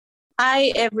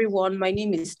Hi everyone, my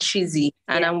name is Chizzy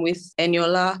and I'm with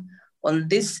Eniola on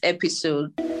this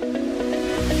episode.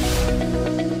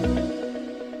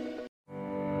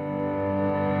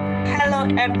 Hello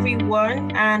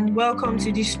everyone and welcome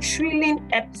to this thrilling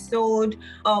episode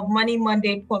of Money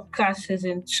Monday podcast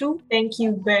season 2. Thank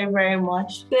you very, very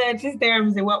much. This is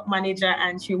a wealth manager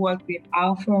and she works with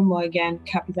Alpha Morgan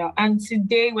Capital. And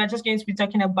today we're just going to be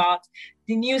talking about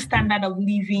the new standard of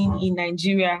living in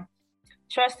Nigeria.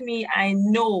 Trust me, I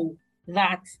know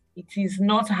that it is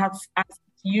not as it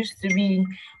used to be,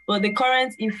 but the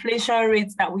current inflation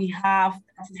rates that we have,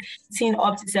 that is hitting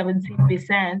up to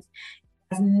 17%,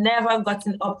 has never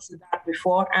gotten up to that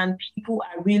before, and people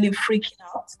are really freaking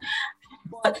out.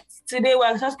 But today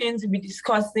we're just going to be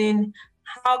discussing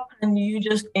how can you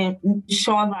just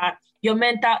ensure that your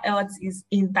mental health is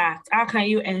intact? How can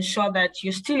you ensure that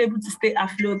you're still able to stay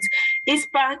afloat in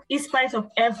spite of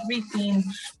everything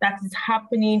that is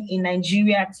happening in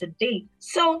Nigeria today?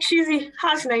 So, Chizzy,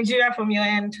 how's Nigeria from your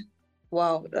end?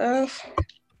 Wow.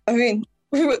 I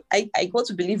got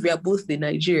to believe we are both in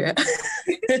Nigeria.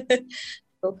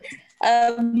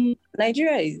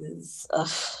 Nigeria is,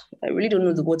 I really don't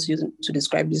know the words to use to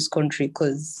describe this country,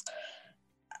 because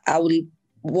I will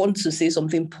want to say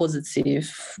something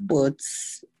positive, but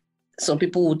some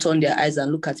people will turn their eyes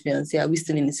and look at me and say, are we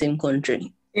still in the same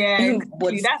country? Yeah, exactly.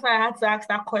 But that's why I had to ask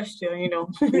that question,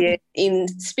 Yeah, in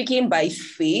speaking by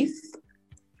faith,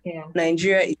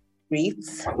 Nigeria is great.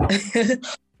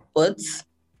 But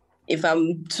if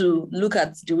I'm to look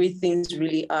at the way things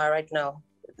really are right now,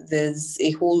 there's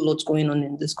a whole lot going on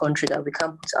in this country that we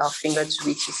can't put our finger to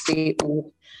it to say,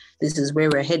 oh, this is where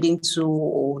we're heading to,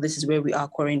 or this is where we are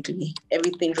currently.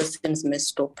 Everything just seems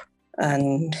messed up.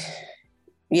 And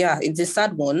yeah, it's a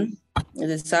sad one.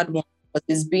 It's a sad one. But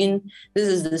this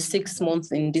is the 6th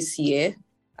month in this year,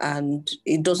 and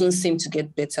it doesn't seem to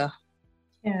get better.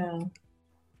 Yeah.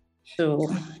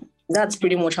 So that's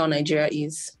pretty much how Nigeria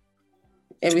is.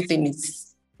 Everything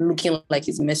is looking like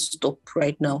it's messed up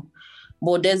right now.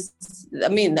 But as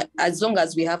long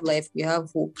as we have life, we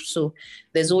have hope. So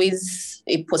there's always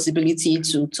a possibility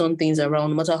to turn things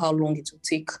around. No matter how long it will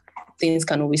take, things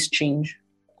can always change.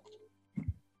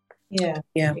 Yeah.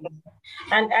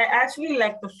 And I actually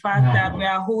like the fact that we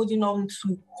are holding on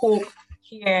to hope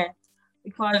here,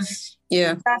 because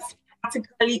that's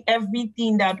practically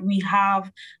everything that we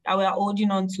have that we are holding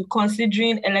on to,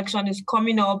 considering election is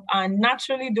coming up, and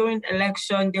naturally during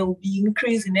election there will be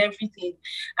increase in everything.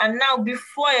 And now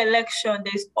before election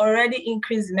there's already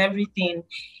increase in everything.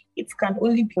 It can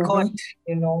only be God,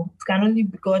 It can only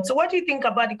be God. So what do you think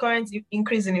about the current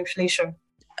increase in inflation?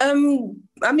 I don't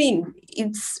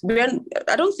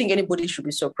think anybody should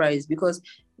be surprised, because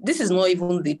this is not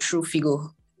even the true figure.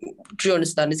 Do you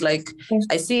understand? It's like,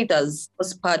 I see it as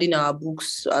us padding our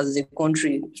books as a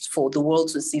country for the world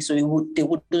to see. So they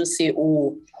wouldn't say,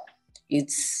 oh,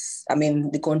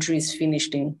 the country is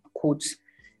finished, in quotes.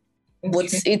 Okay.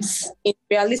 But it's, in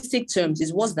realistic terms,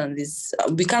 it's worse than this.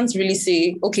 We can't really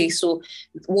say, okay, so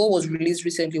what was released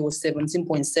recently was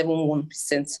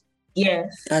 17.71%.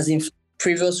 Yes. As in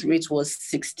previous rate was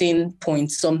 16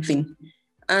 point something.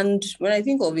 And when I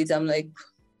think of it, I'm like,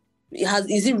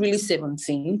 is it really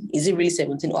 17? Is it really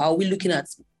 17? Or are we looking at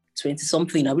 20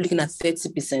 something? Are we looking at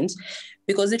 30%?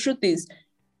 Because the truth is,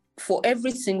 for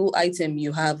every single item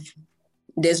you have,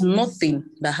 there's nothing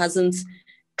that hasn't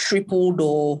tripled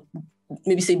or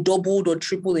maybe say doubled or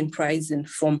tripled in pricing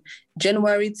from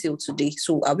January till today.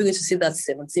 So are we going to say that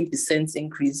 17%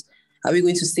 increase? Are we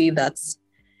going to say that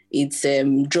it's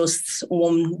just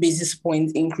 1 basis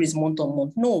point increase month on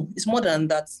month? No, it's more than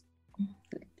that.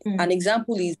 An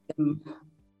example is,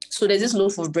 so there's this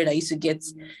loaf of bread I used to get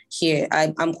here.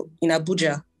 I'm in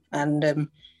Abuja, and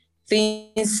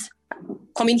things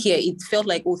coming here, it felt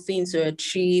like, things are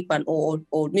cheap, and or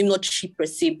maybe not cheap per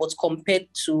se, but compared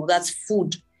to that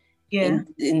food,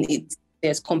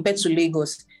 compared to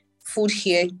Lagos, food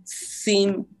here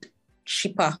seemed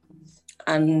cheaper.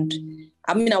 And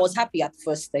I was happy at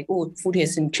first, like, food here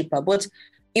seemed cheaper, but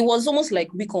it was almost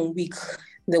like week on week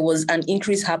there was an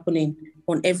increase happening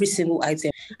on every single item.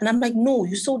 And I'm like, no,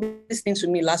 you sold this thing to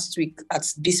me last week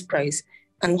at this price.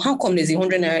 And how come there's a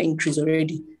 100 naira increase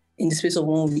already in the space of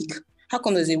 1 week? How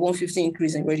come there's a 150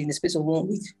 increase already in the space of 1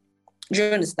 week? Do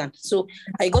you understand? So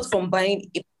I got from buying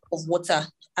a cup of water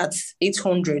at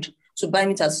 800 to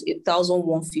buying it at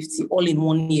 1,150 all in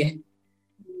 1 year.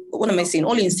 What am I saying?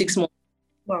 All in 6 months.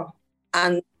 Wow.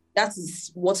 And that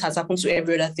is what has happened to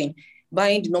every other thing.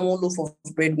 Buying the normal loaf of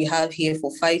bread we have here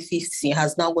for 550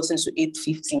 has now gotten to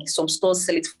 850. Some stores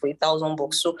sell it for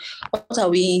 $1,000. So what are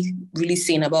we really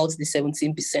saying about the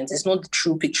 17%? It's not the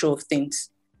true picture of things.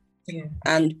 Yeah.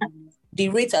 And the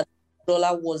rate at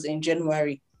dollar was in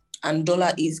January, and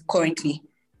dollar is currently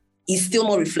is still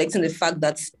not reflecting the fact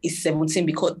that it's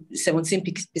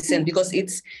 17% because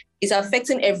it's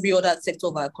affecting every other sector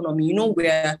of our economy. You know,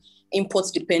 we're import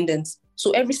dependent.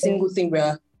 So every single thing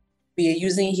we're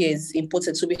using here is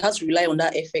imported. So we have to rely on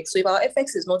that FX. So if our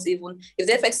FX is not even, if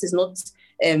the FX is not,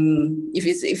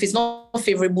 if it's not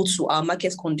favorable to our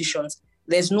market conditions,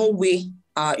 there's no way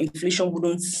our inflation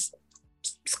wouldn't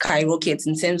skyrocket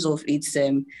in terms of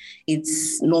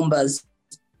its numbers.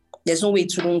 There's no way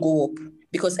it wouldn't go up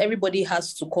because everybody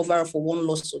has to cover for one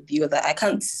loss or the other.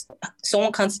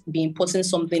 Someone can't be importing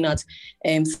something at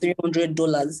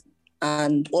 $300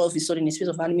 and all of a sudden in the space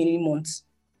of how many months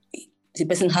the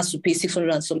person has to pay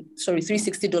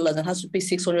 $360 and has to pay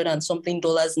 $600 and something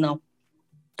dollars now.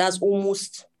 That's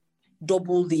almost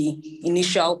double the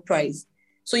initial price.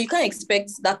 So you can't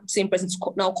expect that same person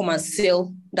to now come and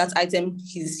sell that item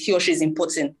he or she is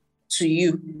importing to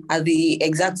you at the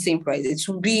exact same price.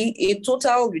 It will be a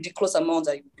total ridiculous amount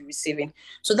that you'll be receiving.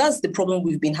 So that's the problem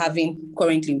we've been having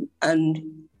currently.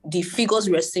 And the figures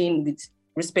we're seeing with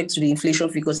respect to the inflation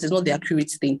figures is not the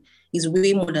accurate thing. It's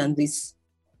way more than this.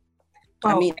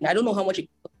 I mean, I don't know how much an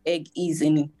egg is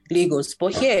in Lagos,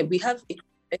 but here we have a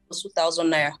egg for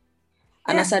 2,000 naira.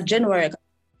 And as of January,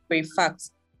 for a fact,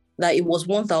 that it was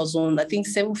 1,000, I think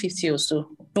 750 or so.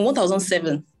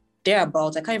 1,007,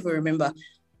 thereabout. I can't even remember,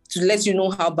 to let you know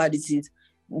how bad it is.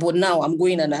 But now I'm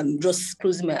going and I'm just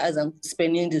closing my eyes and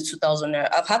spending the 2,000 naira.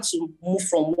 I've had to move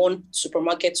from one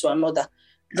supermarket to another,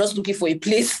 just looking for a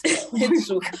place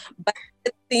to buy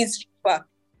things cheaper.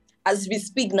 As we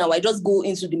speak now, I just go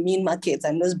into the main market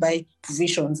and just buy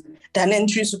provisions than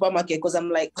entering supermarket because I'm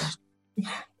like,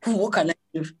 what can I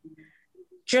do?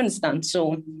 Do you understand?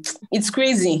 So it's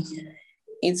crazy.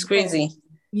 It's crazy.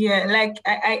 Yeah, like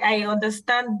I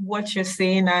understand what you're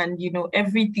saying and, you know,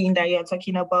 everything that you're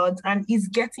talking about, and it's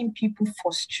getting people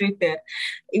frustrated.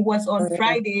 It was on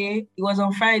Friday,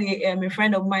 a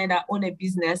friend of mine that owned a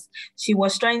business, she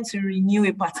was trying to renew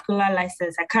a particular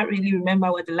license. I can't really remember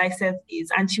what the license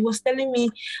is. And she was telling me,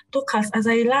 Dorcas, as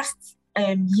I last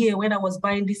year when I was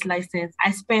buying this license,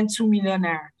 I spent 2 million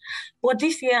naira. But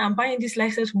this year I'm buying this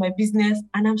license for my business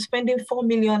and I'm spending 4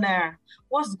 million naira.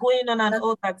 What's going on and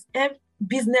all that?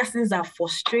 Businesses are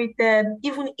frustrated,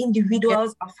 even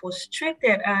individuals are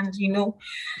frustrated, and you know,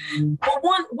 but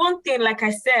one thing, like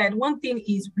I said, one thing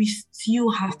is we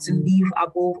still have to live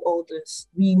above all this.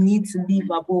 We need to live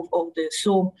above all this.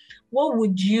 So what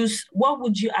would you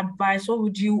advise, what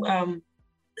would you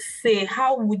say,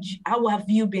 how have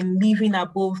you been living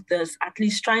above this, at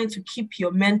least trying to keep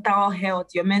your mental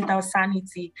health, your mental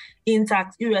sanity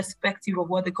intact, irrespective of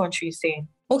what the country is saying?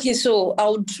 Okay, so I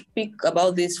would speak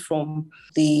about this from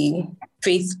the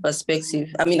faith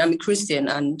perspective. I mean, I'm a Christian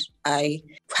and I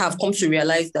have come to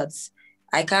realize that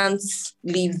I can't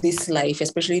live this life,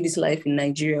 especially this life in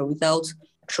Nigeria, without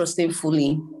trusting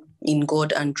fully in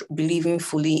God and believing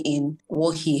fully in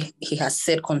what He has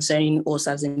said concerning us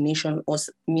as a nation,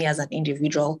 me as an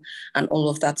individual, and all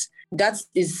of that. That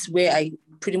is where I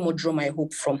pretty much draw my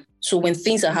hope from. So when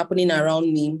things are happening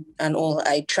around me and all,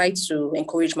 I try to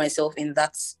encourage myself in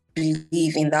that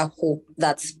belief, in that hope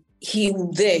that He will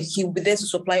be there to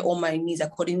supply all my needs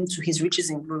according to His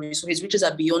riches in glory. So His riches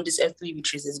are beyond these earthly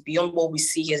riches. It's beyond what we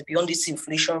see here. It's beyond this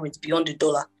inflation rate, beyond the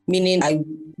dollar. Meaning I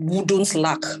wouldn't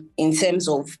lack in terms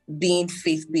of being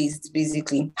faith-based,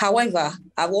 basically. However,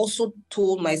 I've also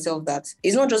told myself that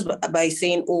it's not just by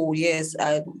saying, oh, yes,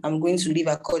 I'm going to live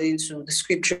according to the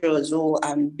scriptures,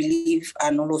 and believe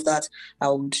and all of that.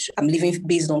 I'm living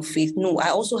based on faith. No, I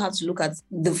also have to look at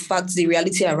the facts, the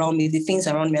reality around me, the things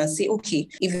around me, and say, okay,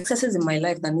 if excesses in my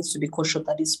life that needs to be cut short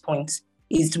at this point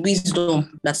is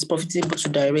wisdom that's profitable to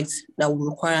direct, that will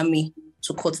require me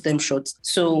to cut them short.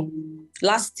 So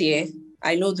last year,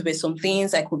 I know there were some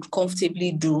things I could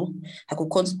comfortably do. I could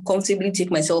comfortably take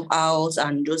myself out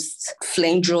and just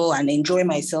flange and enjoy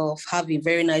myself, have a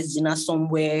very nice dinner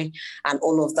somewhere and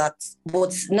all of that.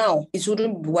 But now it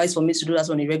wouldn't be wise for me to do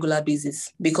that on a regular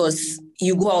basis because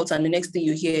you go out and the next thing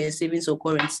you hear is savings or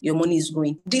current, your money is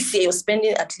going. This year you're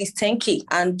spending at least 10K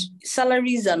and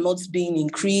salaries are not being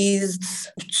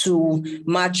increased to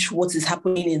match what is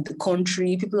happening in the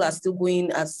country. People are still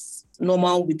going as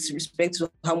normal with respect to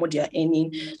how much they are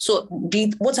earning. So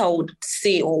what I would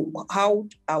say, or how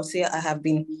I would say I have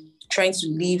been trying to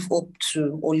live up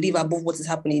to or live above what is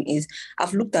happening is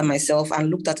I've looked at myself and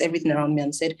looked at everything around me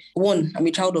and said, one, I'm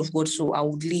a child of God, so I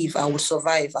would live, I would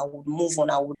survive, I would move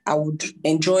on, I would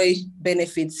enjoy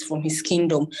benefits from His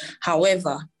kingdom.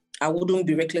 However, I wouldn't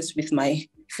be reckless with my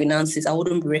finances. I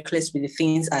wouldn't be reckless with the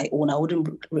things I own. I wouldn't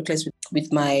be reckless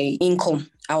with my income.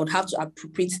 I would have to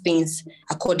appropriate things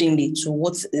accordingly to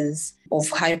what is of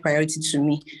high priority to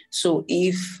me. So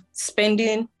if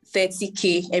spending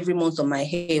 30K every month on my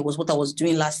hair was what I was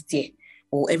doing last year,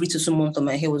 or every 2 months on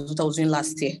my hair was what I was doing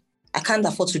last year, I can't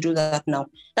afford to do that now.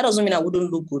 That doesn't mean I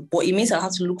wouldn't look good, but it means I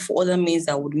have to look for other means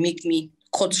that would make me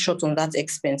cut short on that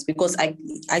expense, because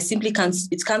I simply can't,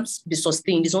 it can't be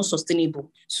sustained. It's not sustainable.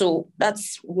 So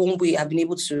that's one way I've been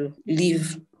able to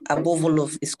live above all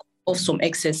of this, of some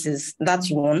excesses. That's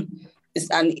one.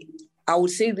 And I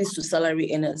would say this to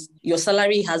salary earners. Your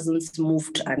salary hasn't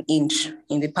moved an inch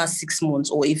in the past 6 months,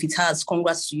 or if it has,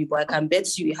 congrats to you, but I can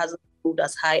bet you it hasn't moved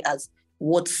as high as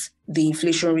what the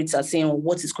inflation rates are saying, or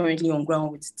what is currently on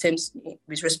ground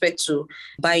with respect to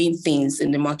buying things in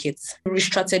the market.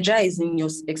 Re-strategize in your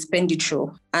expenditure,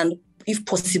 and if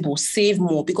possible, save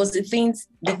more, because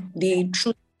the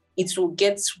truth, it will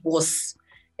get worse.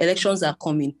 Elections are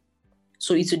coming,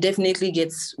 so it will definitely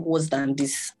get worse than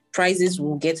this. Prices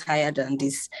will get higher than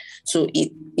this. So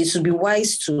it would be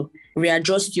wise to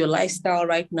readjust your lifestyle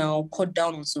right now, cut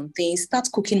down on some things, start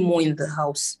cooking more in the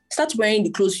house, start wearing the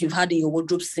clothes you've had in your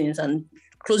wardrobe since, and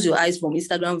close your eyes from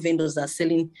Instagram vendors that are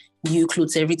selling new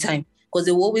clothes every time, because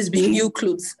there will always be new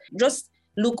clothes. Just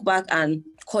look back and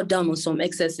cut down on some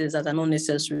excesses that are not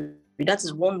necessary. That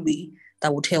is one way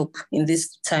that would help in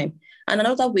this time. And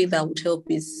another way that would help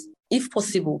is, if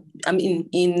possible, I mean,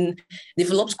 in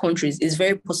developed countries, it's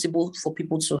very possible for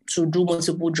people to do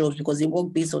multiple jobs because they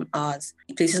work based on hours.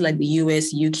 In places like the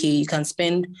US, UK, you can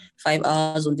spend 5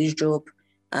 hours on this job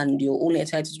and you're only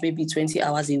entitled to maybe 20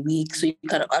 hours a week. So you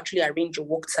can actually arrange your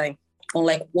work time,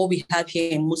 unlike what we have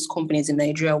here in most companies in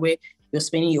Nigeria, where you're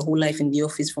spending your whole life in the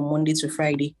office from Monday to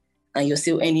Friday and you're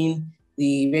still earning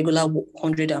the regular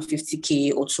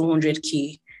 150K or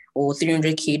 200K or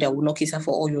 300K that will not cater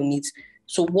for all your needs.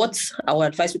 So what I would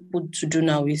advise people to do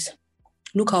now is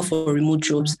look out for remote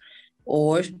jobs,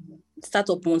 or start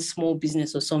up one small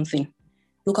business or something.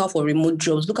 Look out for remote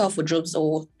jobs. Look out for jobs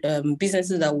or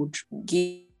businesses that would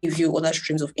give you other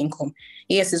streams of income.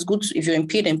 Yes, it's good if you're in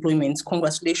paid employment.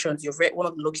 Congratulations, you're one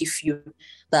of the lucky few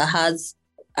that has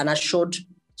an assured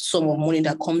sum of money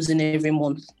that comes in every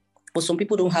month. But some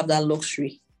people don't have that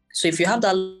luxury. So if you have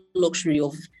that luxury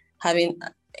of having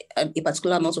a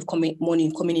particular amount of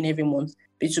money coming in every month,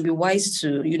 it would be wise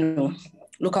to,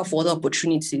 look out for other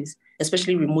opportunities,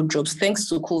 especially remote jobs. Thanks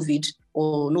to COVID,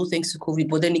 or no thanks to COVID,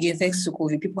 but then again, thanks to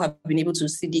COVID, people have been able to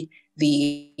see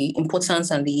the importance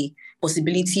and the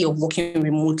possibility of working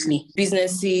remotely.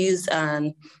 Businesses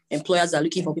and employers are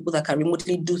looking for people that can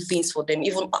remotely do things for them,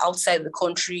 even outside the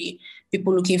country.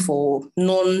 People looking for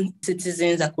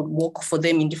non-citizens that could work for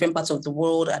them in different parts of the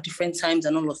world at different times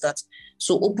and all of that.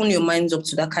 So open your minds up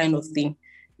to that kind of thing.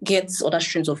 Get other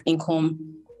streams of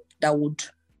income that would,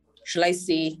 shall I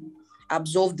say,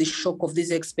 absorb the shock of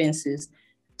these expenses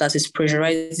that is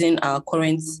pressurizing our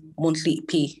current monthly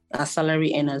pay, our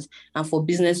salary earners. And for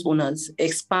business owners,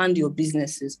 expand your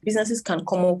businesses. Businesses can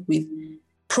come up with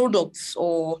products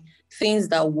or things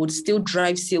that would still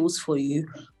drive sales for you,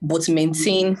 but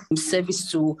maintain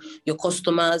service to your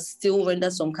customers, still render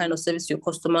some kind of service to your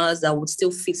customers that would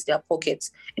still fit their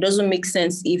pockets. It doesn't make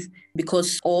sense if,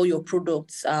 because all your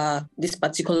products are this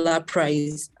particular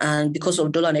price and because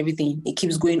of dollar and everything, it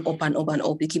keeps going up and up and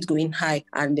up, it keeps going high,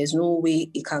 and there's no way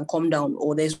it can come down,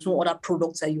 or there's no other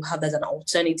products that you have as an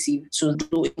alternative to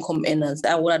low income earners.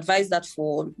 I would advise that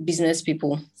for business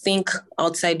people. Think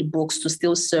outside the box to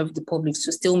still serve the public,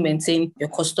 to still maintain your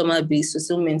customer base, to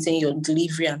still maintain your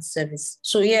delivery and service.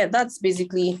 So yeah, that's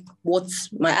basically what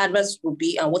my advice would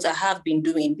be and what I have been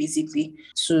doing basically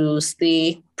to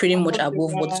stay pretty much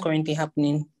above what's currently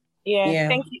happening. Yeah,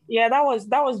 thank you. Yeah, that was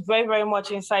very, very much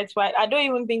insightful. I don't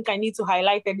even think I need to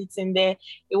highlight anything there.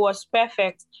 It was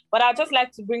perfect. But I'd just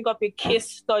like to bring up a case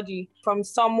study from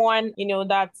someone,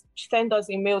 that sent us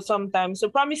email sometimes. So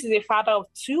Promise is a father of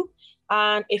 2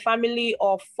 and a family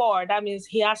of 4. That means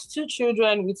he has 2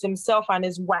 children with himself and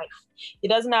his wife. He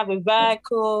doesn't have a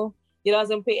vehicle. He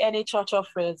doesn't pay any church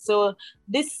offers. So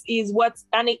this is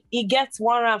he gets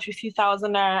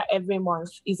 150,000 naira every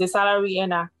month. He's a salary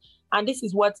earner. And this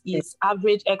is what his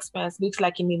average expense looks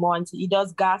like in a month. He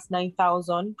does gas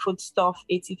 9,000, foodstuff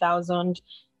 80,000,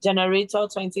 generator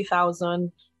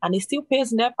 20,000, and he still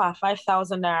pays NEPA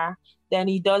 5,000 naira. Then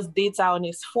he does data on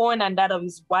his phone and that of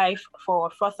his wife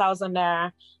for 4,000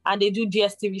 naira. And they do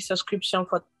DSTV subscription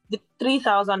for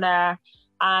 3,000 naira.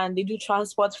 And they do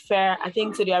transport fare, I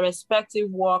think, to their respective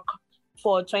work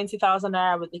for 20,000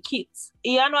 naira with the kids.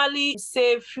 He annually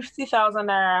saves 50,000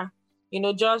 naira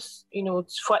just,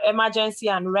 for emergency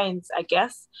and rent, I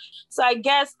guess. So I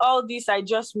guess all this I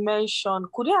just mentioned,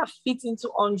 could it have fit into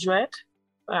 100?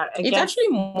 It's actually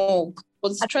more,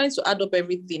 but it's trying to add up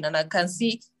everything, and I can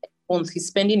see he's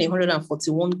spending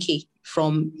 141K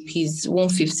from his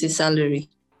 150 salary.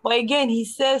 But again, he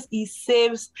says he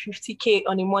saves 50K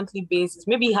on a monthly basis.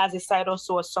 Maybe he has a side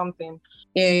hustle or something.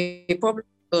 Yeah, he probably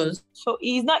does. So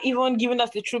he's not even giving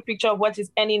us the true picture of what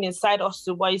he's earning in side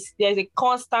hustle, but there's a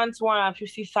constant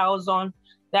 150,000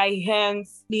 that he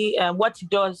earns, what he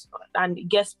does, and he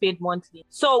gets paid monthly.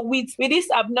 So with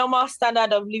this abnormal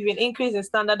standard of living, increase in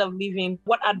standard of living,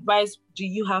 what advice do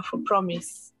you have for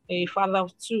Promise, a father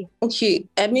of two? Okay,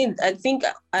 I think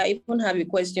I even have a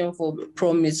question for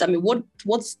Promise. What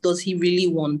does he really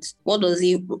want? Does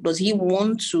he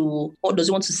want to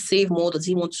save more? Does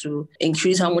he want to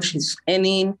increase how much he's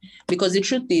earning? Because the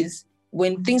truth is,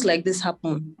 when things like this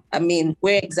happen,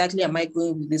 where exactly am I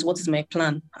going with this? What is my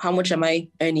plan? How much am I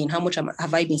earning? How much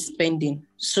have I been spending?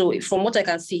 So from what I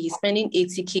can see, he's spending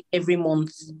 80K every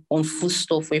month on food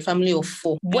stuff for a family of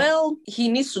 4. Well, he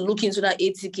needs to look into that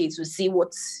 80K to see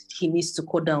what he needs to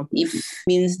cut down. If it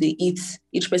means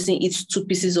each person eats 2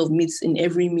 pieces of meat in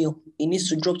every meal, he needs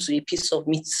to drop to a piece of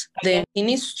meat. Then he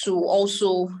needs to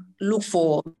also look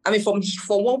for,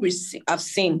 from what I've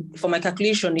seen, for my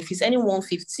calculation, if he's earning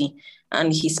 150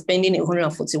 and he's spending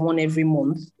 141 every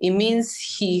month, it means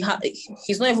he's not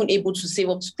even able to save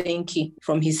up to 10K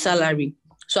from his salary.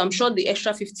 So I'm sure the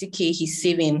extra 50K he's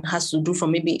saving has to do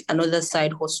from maybe another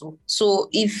side hustle. So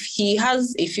if he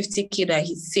has a 50K that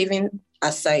he's saving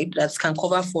aside that can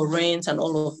cover for rent and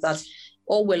all of that,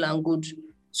 all well and good.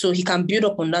 So he can build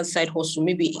up on that side hustle,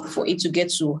 maybe for it to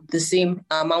get to the same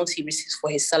amount he receives for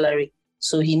his salary.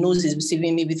 So he knows he's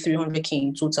receiving maybe 300K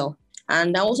in total.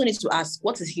 And I also need to ask,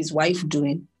 what is his wife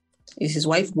doing? Is his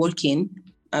wife working?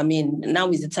 Now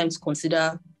is the time to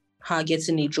consider her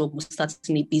getting a job or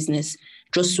starting a business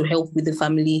just to help with the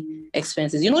family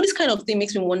expenses. This kind of thing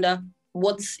makes me wonder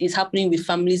what is happening with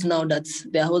families now that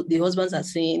the husbands are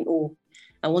saying, oh,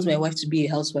 I want my wife to be a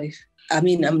housewife. I'm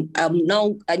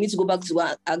now, I need to go back to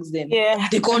ask them. Yeah.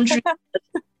 The country,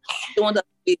 they want to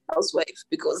be a housewife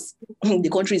because the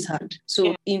country is hard.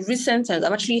 So in recent times,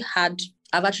 I've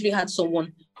actually had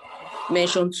someone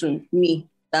mention to me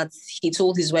that he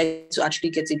told his wife to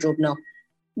actually get a job now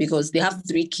because they have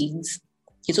 3 kids.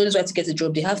 He told his wife to get a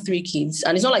job. They have 3 kids.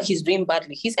 And it's not like he's doing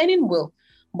badly. He's earning well.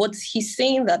 But he's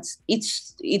saying that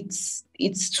it's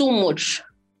too much.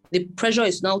 The pressure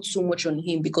is now too much on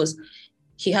him because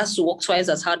he has to work twice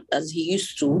as hard as he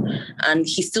used to, and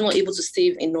he's still not able to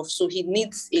save enough. So he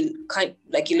needs a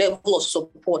level of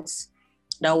support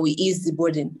that will ease the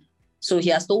burden. So he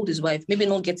has told his wife, maybe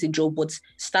not get a job, but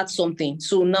start something.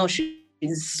 So now she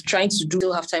is trying to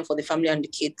still have time for the family and the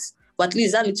kids. But at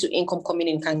least that little income coming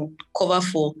in can cover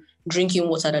for drinking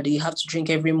water that they have to drink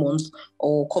every month,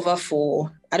 or cover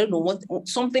for,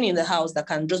 something in the house that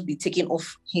can just be taken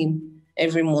off him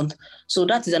every month. So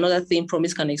that is another thing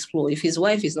Promise can explore. If his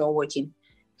wife is not working,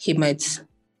 he might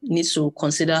need to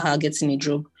consider her getting a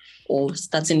job or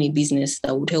starting a business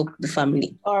that would help the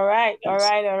family. All right. That's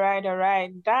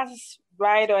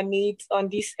right on it on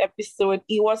this episode.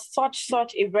 It was such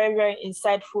a very, very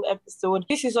insightful episode.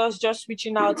 This is us just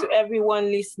reaching out to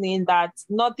everyone listening that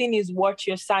nothing is worth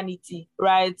your sanity,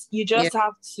 right? You just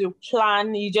have to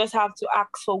plan. You just have to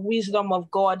ask for wisdom of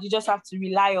God. You just have to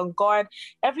rely on God.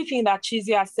 Everything that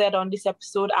Chizzy has said on this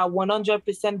episode are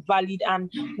 100% valid,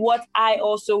 and what I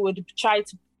also would try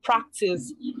to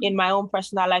practice in my own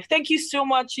personal life. Thank you so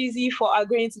much, Chizzy, for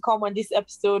agreeing to come on this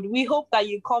episode. We hope that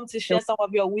you come to share some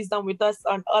of your wisdom with us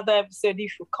on other episodes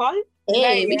if you call.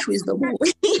 Hey, which wisdom?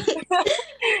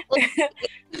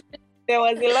 There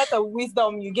was a lot of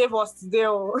wisdom you gave us today.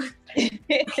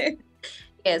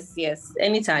 Yes.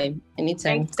 Anytime.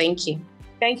 Thank you.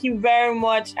 Thank you very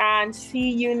much, and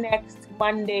see you next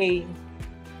Monday.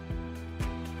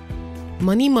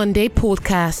 Money Monday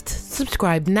Podcast.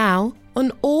 Subscribe now on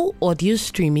all audio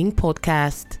streaming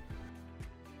podcasts.